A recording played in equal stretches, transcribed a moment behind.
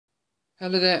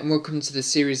Hello there and welcome to the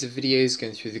series of videos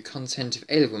going through the content of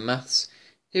A-Level Maths.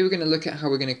 Here we're going to look at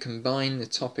how we're going to combine the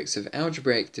topics of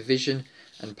algebraic division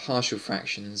and partial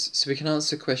fractions so we can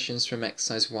answer questions from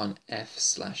exercise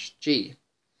 1F/G.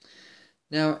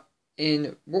 Now,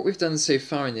 in what we've done so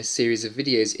far in this series of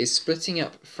videos is splitting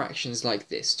up fractions like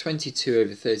this,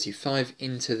 22/35,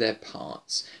 into their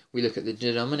parts. We look at the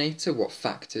denominator, what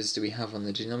factors do we have on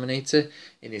the denominator,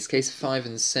 in this case 5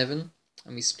 and 7.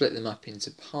 And we split them up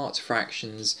into part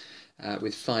fractions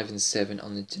with 5 and 7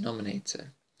 on the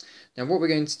denominator. Now what we're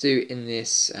going to do in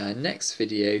this next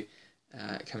video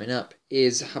coming up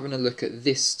is having a look at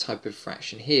this type of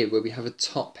fraction here where we have a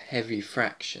top-heavy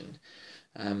fraction.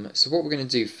 So what we're going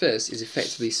to do first is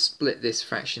effectively split this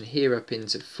fraction here up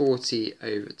into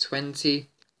 40/20,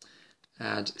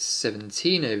 add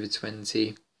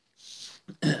 17/20,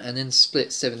 and then split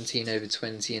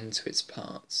 17/20 into its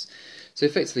parts. So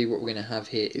effectively what we're going to have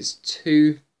here is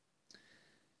 2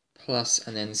 plus,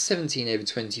 and then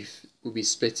 17/20 will be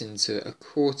split into a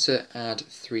quarter, add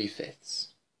 3/5.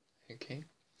 Okay.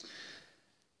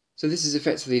 So this is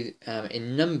effectively,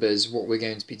 in numbers, what we're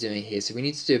going to be doing here. So we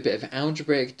need to do a bit of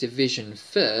algebraic division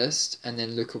first, and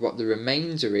then look at what the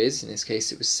remainder is. In this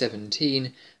case it was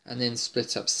 17, and then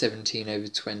split up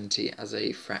 17/20 as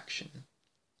a fraction.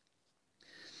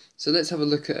 So let's have a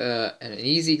look at an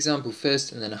easy example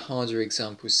first and then a harder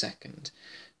example second.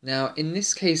 Now in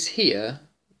this case here,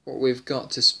 what we've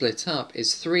got to split up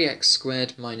is 3x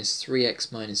squared minus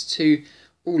 3x minus 2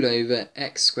 all over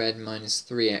x squared minus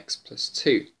 3x plus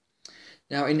 2.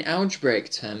 Now in algebraic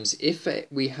terms, if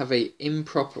we have an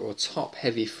improper or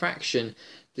top-heavy fraction,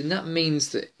 then that means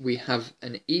that we have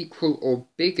an equal or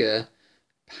bigger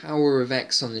power of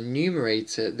x on the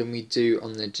numerator than we do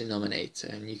on the denominator.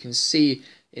 And you can see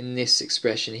in this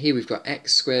expression here we've got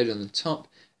x squared on the top,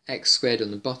 x squared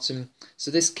on the bottom,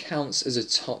 so this counts as a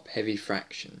top-heavy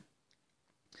fraction.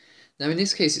 Now in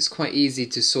this case it's quite easy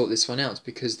to sort this one out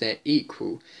because they're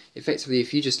equal. Effectively,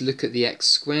 if you just look at the x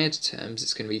squared terms,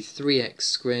 it's going to be 3x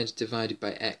squared divided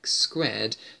by x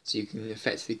squared, so you can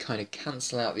effectively kind of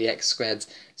cancel out the x squared,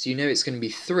 so you know it's going to be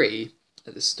 3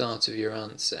 at the start of your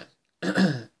answer.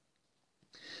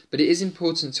 But it is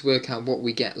important to work out what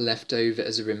we get left over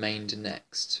as a remainder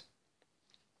next.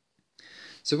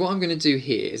 So what I'm going to do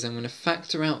here is I'm going to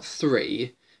factor out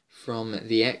 3 from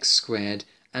the x squared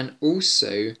and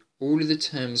also all of the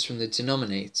terms from the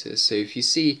denominator. So if you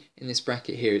see in this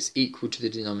bracket here it's equal to the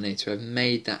denominator, I've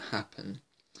made that happen.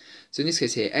 So in this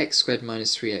case here, x squared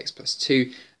minus 3x plus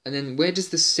 2, and then where does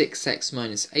the 6x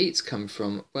minus 8 come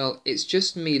from? Well, it's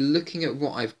just me looking at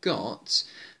what I've got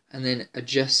and then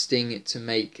adjusting it to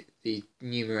make the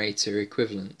numerator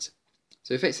equivalent.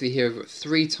 So effectively here I've got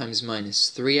 3 times minus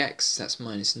 3x, that's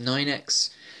minus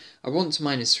 9x. I want to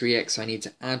minus 3x, I need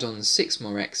to add on 6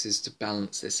 more x's to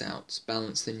balance this out,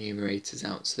 balance the numerators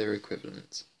out so they're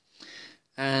equivalent.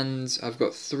 And I've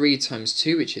got 3 times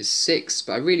 2, which is 6,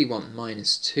 but I really want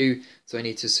minus 2, so I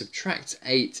need to subtract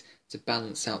 8 to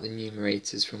balance out the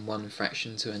numerators from one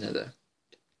fraction to another.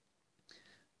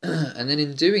 And then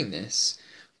in doing this,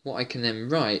 what I can then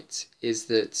write is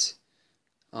that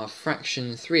our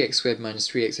fraction 3x squared minus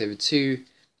 3x over 2,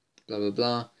 blah blah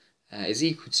blah, is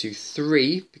equal to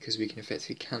 3, because we can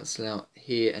effectively cancel out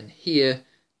here and here,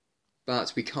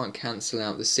 but we can't cancel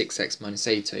out the 6x minus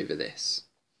 8 over this.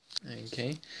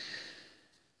 Okay,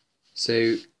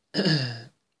 so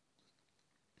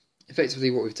effectively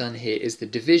what we've done here is the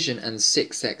division, and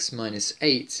 6x minus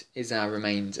 8 is our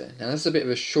remainder. Now that's a bit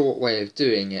of a short way of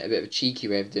doing it, a bit of a cheeky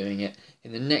way of doing it.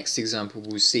 In the next example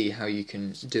we'll see how you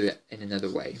can do it in another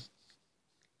way.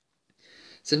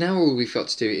 So now all we've got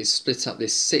to do is split up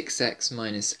this 6x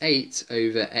minus 8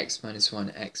 over x minus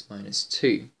 1, x minus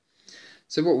 2.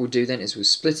 So what we'll do then is we'll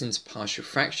split into partial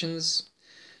fractions,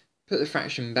 put the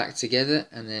fraction back together,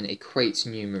 and then equate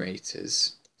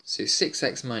numerators. So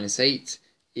 6x minus 8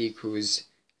 equals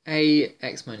a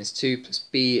x minus 2 plus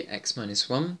b x minus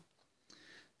 1.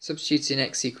 Substituting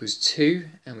x equals 2,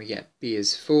 and we get b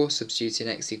as 4. Substituting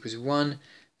x equals 1,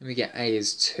 and we get a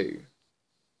as 2.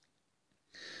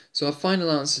 So our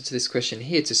final answer to this question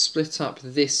here, to split up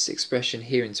this expression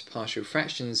here into partial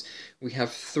fractions, we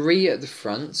have 3 at the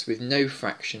front with no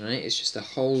fraction on it, it's just a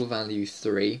whole value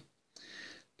 3,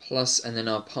 plus, and then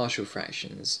our partial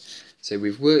fractions. So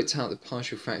we've worked out the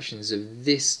partial fractions of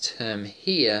this term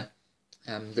here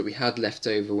that we had left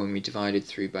over when we divided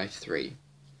through by 3.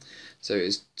 So it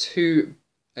was 2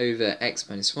 over x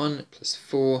minus 1 plus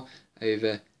 4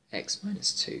 over x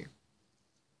minus 2.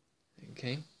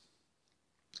 Okay.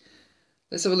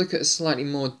 Let's have a look at a slightly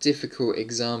more difficult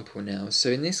example now. So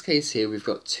in this case here, we've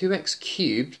got 2x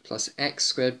cubed plus x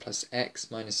squared plus x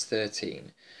minus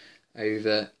 13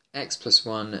 over x plus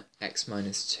 1, x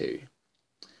minus 2.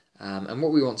 And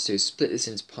what we want to do is split this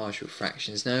into partial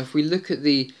fractions. Now if we look at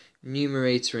the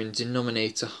numerator and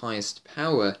denominator highest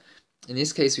power, in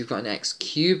this case we've got an x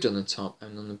cubed on the top,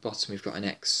 and on the bottom we've got an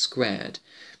x squared.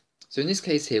 So in this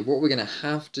case here, what we're going to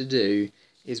have to do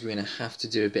is we're going to have to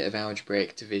do a bit of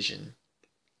algebraic division.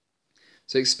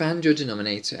 So expand your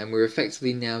denominator, and we're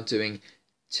effectively now doing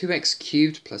 2x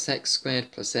cubed plus x squared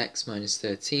plus x minus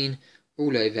 13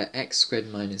 all over x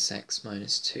squared minus x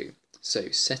minus 2. So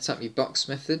set up your box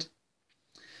method.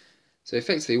 So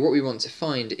effectively what we want to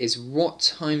find is what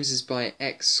times is by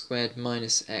x squared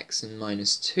minus x and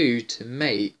minus 2 to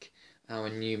make our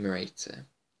numerator.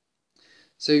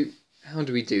 So how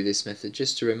do we do this method?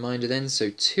 Just a reminder then, so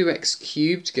 2x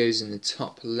cubed goes in the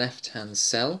top left hand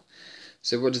cell.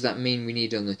 So what does that mean we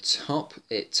need on the top?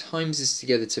 It times this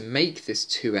together to make this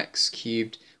 2x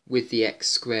cubed with the x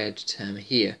squared term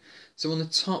here. So on the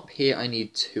top here I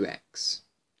need 2x.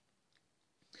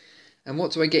 And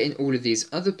what do I get in all of these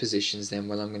other positions then?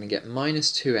 Well, I'm going to get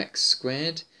minus 2x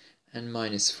squared and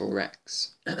minus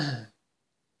 4x.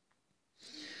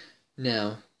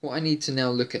 Now, what I need to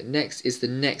now look at next is the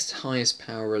next highest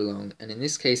power along, and in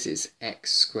this case it's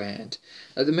x squared.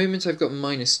 At the moment I've got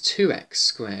minus 2x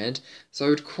squared, so I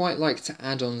would quite like to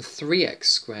add on 3x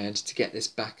squared to get this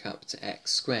back up to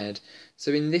x squared.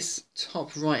 So in this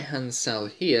top right hand cell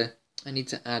here, I need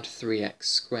to add 3x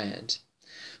squared.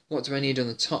 What do I need on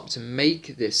the top to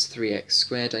make this 3x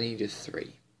squared? I need a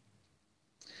 3.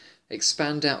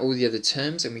 Expand out all the other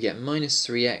terms and we get minus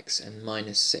 3x and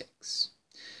minus 6.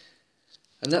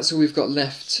 And that's all we've got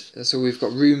left, that's all we've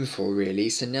got room for really.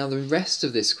 So now the rest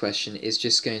of this question is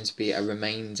just going to be a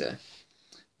remainder.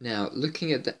 Now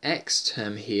looking at the x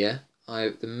term here,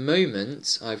 at the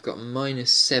moment I've got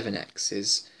minus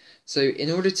 7x's. So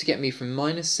in order to get me from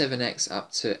minus 7x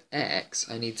up to x,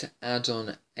 I need to add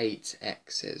on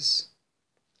 8x's.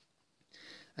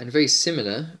 And very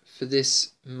similar, for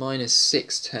this minus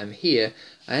 6 term here,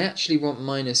 I actually want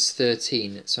minus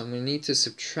 13, so I'm going to need to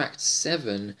subtract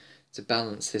 7 to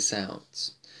balance this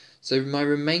out. So my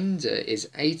remainder is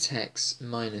 8x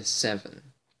minus 7.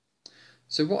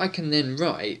 So what I can then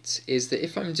write is that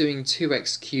if I'm doing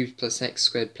 2x cubed plus x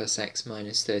squared plus x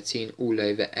minus 13 all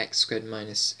over x squared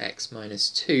minus x minus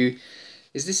 2,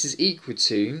 is this is equal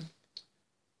to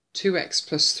 2x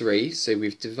plus 3, so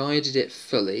we've divided it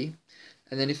fully,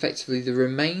 and then effectively the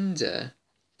remainder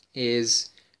is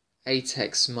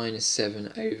 8x minus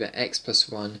 7 over x plus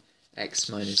 1 x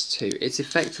minus 2. It's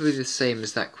effectively the same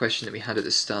as that question that we had at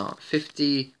the start.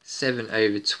 57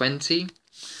 over 20.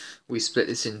 We split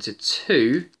this into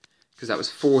 2, because that was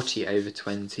 40 over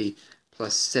 20,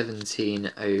 plus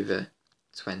 17 over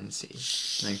 20.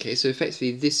 Okay, so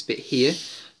effectively this bit here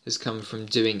has come from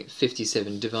doing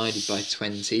 57 divided by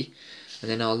 20,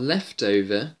 and then our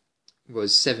leftover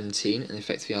was 17, and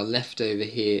effectively our leftover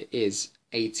here is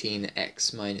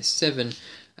 18x minus 7,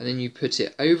 and then you put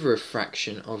it over a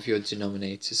fraction of your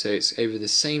denominator, so it's over the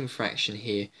same fraction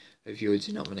here of your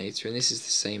denominator, and this is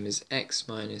the same as x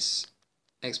minus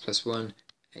x plus 1,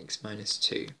 x minus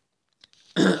 2.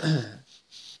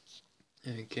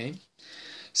 Okay,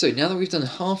 so now that we've done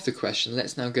half the question,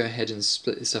 let's now go ahead and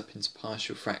split this up into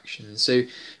partial fractions. So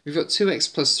we've got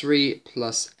 2x plus 3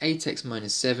 plus 8x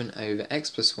minus 7 over x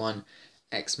plus 1,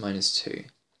 x minus 2.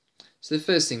 So the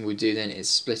first thing we'll do then is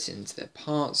split it into their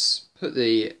parts, put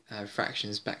the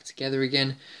fractions back together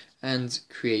again, and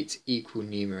create equal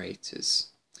numerators.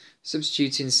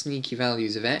 Substitute in sneaky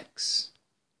values of x,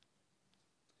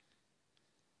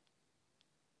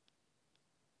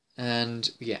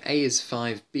 and we get a is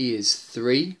 5, b is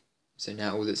 3, so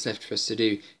now all that's left for us to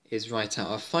do is write out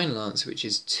our final answer, which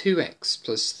is 2x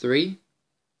plus 3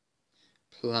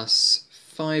 plus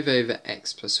 5 over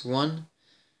x plus 1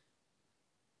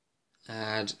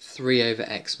 add 3 over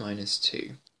x minus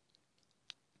 2.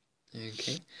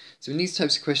 Okay, so in these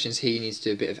types of questions here you need to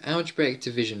do a bit of algebraic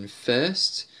division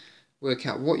first, work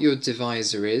out what your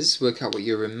divisor is, work out what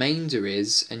your remainder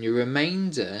is, and your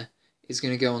remainder is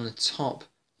going to go on the top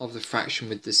of the fraction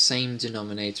with the same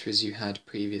denominator as you had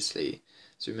previously.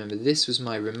 So remember, this was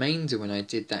my remainder when I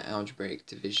did that algebraic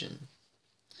division.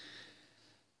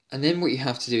 And then what you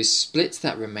have to do is split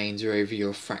that remainder over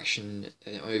your fraction,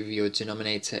 over your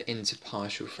denominator into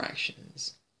partial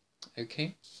fractions.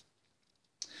 Okay?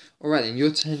 Alright then,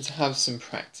 your turn to have some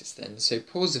practice then. So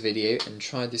pause the video and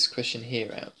try this question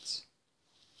here out.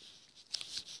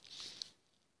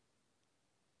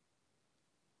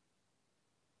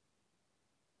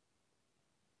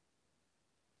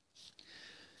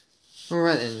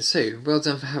 Alright then, so well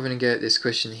done for having a go at this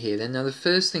question here then. Now the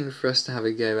first thing for us to have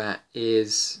a go at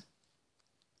is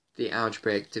the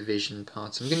algebraic division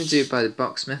part. I'm going to do it by the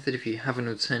box method. If you have an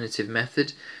alternative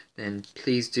method, then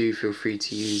please do feel free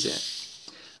to use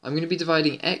it. I'm going to be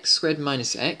dividing x squared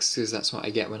minus x, because that's what I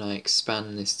get when I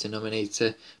expand this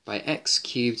denominator, by x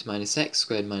cubed minus x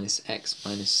squared minus x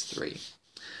minus 3.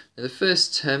 Now the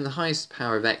first term, the highest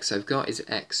power of x I've got, is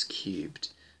x cubed.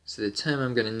 So the term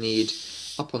I'm going to need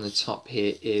up on the top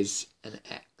here is an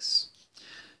x.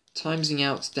 Timesing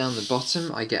out down the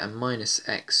bottom, I get a minus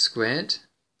x squared.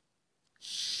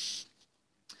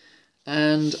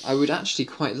 And I would actually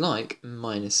quite like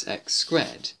minus x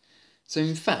squared. So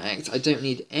in fact, I don't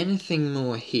need anything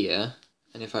more here,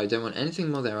 and if I don't want anything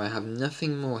more there, I have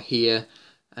nothing more here,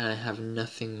 and I have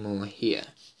nothing more here.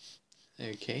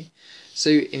 Okay, so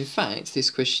in fact, this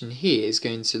question here is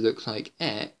going to look like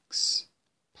x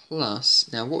plus,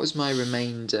 now what was my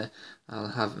remainder? I'll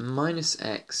have minus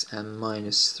x and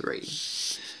minus 3.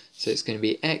 So it's going to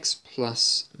be x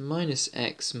plus minus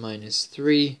x minus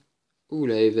 3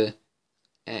 all over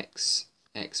x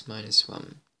minus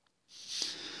 1.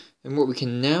 And what we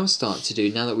can now start to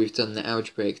do, now that we've done the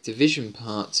algebraic division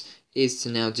part, is to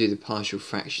now do the partial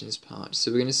fractions part.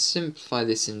 So we're going to simplify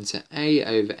this into a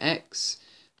over x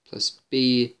plus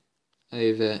b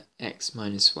over x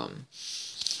minus 1.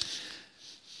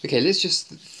 Okay, let's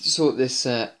just sort this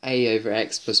a over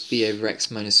x plus b over x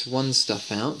minus 1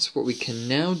 stuff out. What we can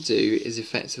now do is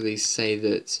effectively say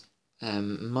that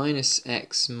minus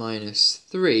x minus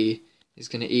 3 is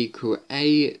going to equal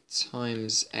a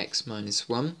times x minus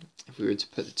 1, if we were to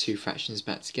put the two fractions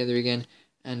back together again,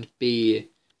 and b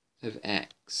of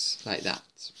x, like that.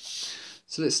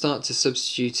 So let's start to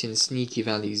substitute in sneaky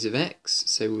values of x.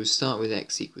 So we'll start with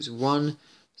x equals 1,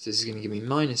 so this is going to give me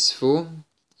minus 4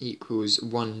 equals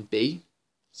 1b,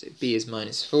 so b is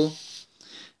minus 4,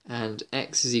 and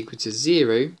x is equal to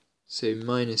 0, so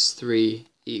minus 3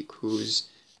 equals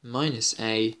minus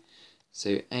a,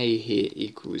 so a here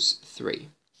equals 3.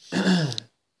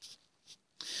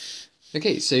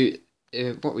 Okay, so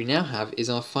what we now have is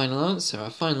our final answer.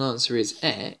 Our final answer is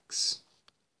x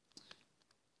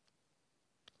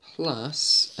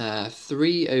plus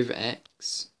 3 over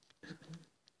x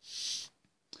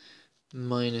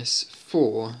minus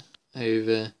 4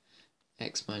 over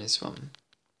x minus 1.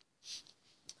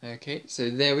 Okay, so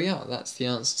there we are. That's the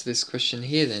answer to this question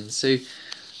here then. So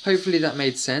hopefully that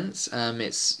made sense.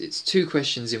 It's two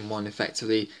questions in one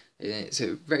effectively. It's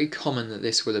very common that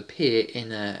this will appear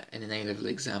in an A-level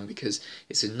exam because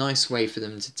it's a nice way for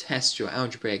them to test your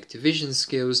algebraic division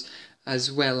skills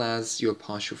as well as your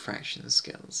partial fraction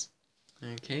skills.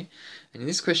 Okay, and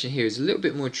this question here is a little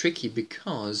bit more tricky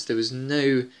because there was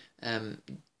no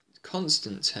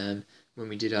constant term when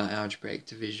we did our algebraic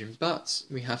division, but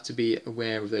we have to be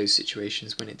aware of those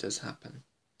situations when it does happen.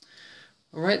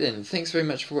 Alright then, thanks very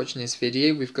much for watching this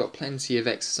video. We've got plenty of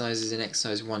exercises in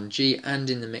exercise 1G and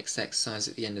in the mixed exercise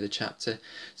at the end of the chapter,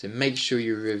 so make sure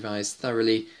you revise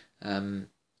thoroughly and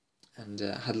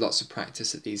had lots of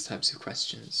practice at these types of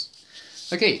questions.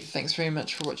 Okay, thanks very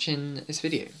much for watching this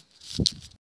video.